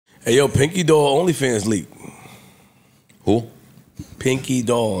Hey, yo, Pinkydoll OnlyFans leak. Who?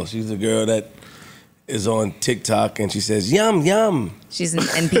 Pinkydoll. She's a girl that is on TikTok and she says, yum, yum. She's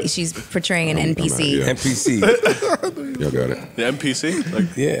she's portraying an NPC. Yeah. NPC. Y'all got it. The NPC?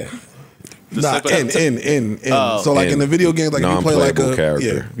 Like, yeah. Nah, in. So like in the video games, like if you play like a character.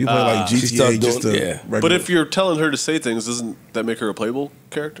 Yeah, if you play like GTA, just a regular. But if you're telling her to say things, doesn't that make her a playable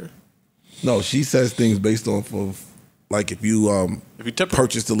character? No, she says things based off of like if you tip her.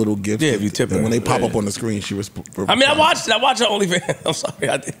 purchased a little gift. Yeah, if you tip her. And when they pop up on the screen, she was. I mean, I watched her OnlyFans. I'm sorry,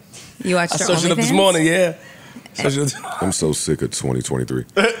 I did. You watched her I searched it up this OnlyFans? morning, yeah. I'm so sick of 2023.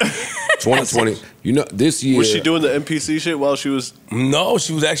 2020. You know, this year. Was she doing the NPC shit while she was? No,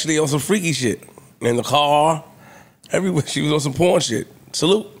 she was actually on some freaky shit. In the car, everywhere. She was on some porn shit.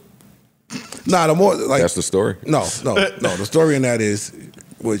 Salute. Nah, the more like that's the story. No. The story in that is,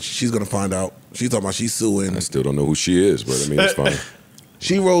 which she's gonna find out. She's talking about she's suing. I still don't know who she is, but I mean it's fine.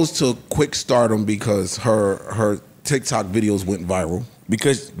 She rose to quick stardom because her TikTok videos went viral.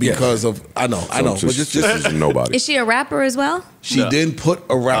 Because of I know, but just nobody. Is she a rapper as well? She didn't put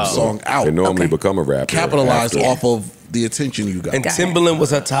a rap song out. They normally become a rapper. Capitalized off of the attention you got. And Timberland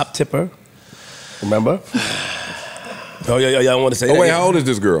was her top tipper. Remember? Oh yeah, I want to say. Oh wait, how old is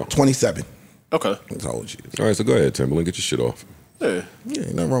this girl? 27. Okay. That's how old she is. All right, so go ahead, Timberland, get your shit off. Yeah,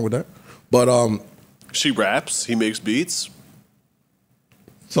 ain't nothing wrong with that. But she raps. He makes beats.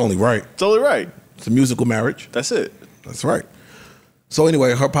 It's only right. It's only right. It's a musical marriage. That's it. That's right. So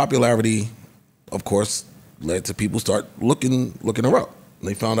anyway, her popularity, of course, led to people start looking her up. And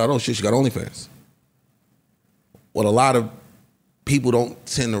they found out, oh shit, she got OnlyFans. What a lot of people don't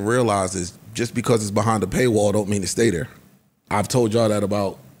tend to realize is just because it's behind a paywall don't mean to stay there. I've told y'all that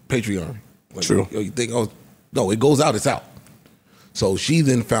about Patreon. Like, True. You think, oh, no, it goes out, it's out. So she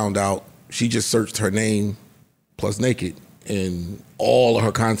then found out, she just searched her name plus naked, and all of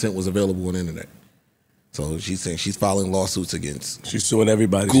her content was available on the internet. So she's saying she's filing lawsuits against. She's suing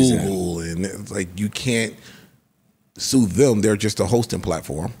everybody. Google, and it's like you can't sue them. They're just a hosting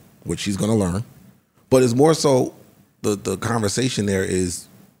platform, which she's going to learn. But it's more so the conversation there is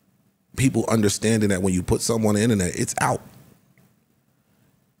people understanding that when you put something on the internet, it's out.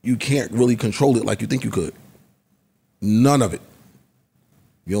 You can't really control it like you think you could. None of it.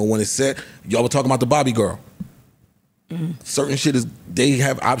 You know, when it's set, y'all were talking about the Bobby girl. Certain shit is, they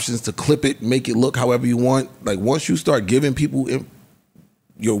have options to clip it, make it look however you want. Like once you start giving people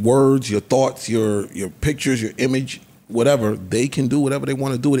your words, your thoughts, your pictures, your image, whatever, they can do whatever they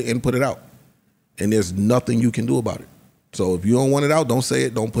want to do with it and put it out. And there's nothing you can do about it. So if you don't want it out, don't say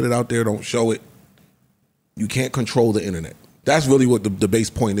it, don't put it out there, don't show it. You can't control the internet. That's really what the base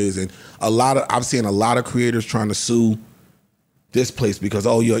point is. And I've seen a lot of creators trying to sue this place because,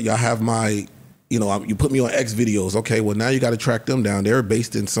 oh, y'all have my, you know, you put me on X videos. Okay, well now you got to track them down. They're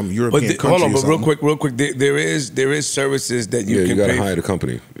based in some European country. Hold on, but real quick, there is services that you can you gotta pay hire the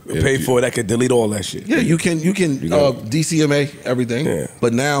company. Pay for that can delete all that shit. Yeah, you can DCMA everything. Yeah.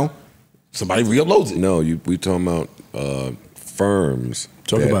 But now somebody re-uploads it. No, we talking about firms.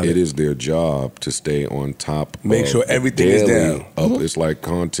 It is their job to stay on top. Make sure everything is down. It's like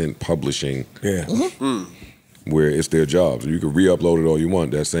content publishing. Yeah. Where it's their jobs. You can re-upload it all you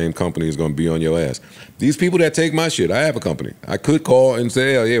want. That same company is going to be on your ass. These people that take my shit, I have a company. I could call and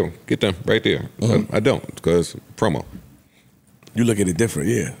say, oh, yeah, get them right there. I don't, because promo. You look at it different,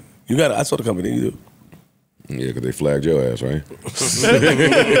 yeah. You got. I saw the company you do. Yeah, because they flagged your ass, right?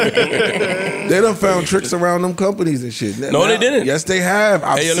 They done found tricks around them companies and shit. No, they didn't. Yes, they have.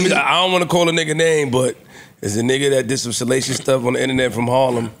 I don't want to call a nigga name, but there's a nigga that did some salacious stuff on the internet from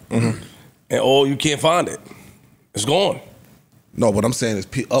Harlem, and you can't find it. It's gone. No, what I'm saying is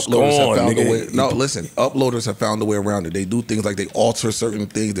uploaders have found a way. No, listen, uploaders have found a way around it. They do things like they alter certain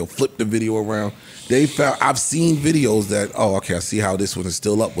things. They'll flip the video around. I've seen videos that, oh, okay, I see how this one is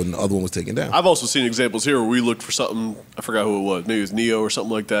still up when the other one was taken down. I've also seen examples here where we looked for something, I forgot who it was, maybe it was Neo or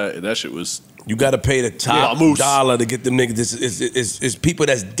something like that, and that shit was... You got to pay the top dollar to get them niggas. It's people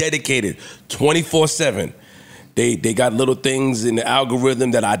that's dedicated 24/7. They got little things in the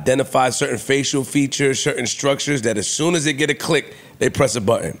algorithm that identify certain facial features, certain structures that as soon as they get a click, they press a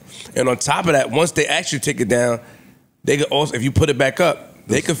button. And on top of that, once they actually take it down, they could also, if you put it back up,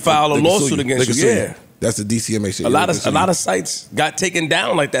 they could file a lawsuit against you. Yeah. That's the DCMA shit. A lot of sites got taken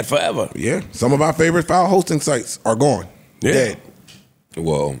down like that forever. Yeah. Some of our favorite file hosting sites are gone. Yeah. Dead.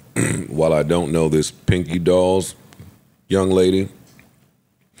 Well, while I don't know this Pinkydoll's young lady,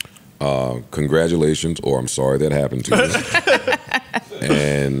 congratulations, or I'm sorry that happened to you.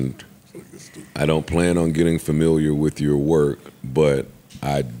 And I don't plan on getting familiar with your work, but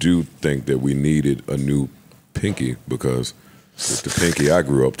I do think that we needed a new Pinky because It's the pinky I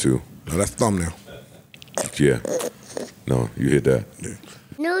grew up to. No, that's thumbnail. Yeah. No, you hit that.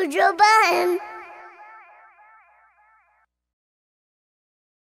 New Joe Budden.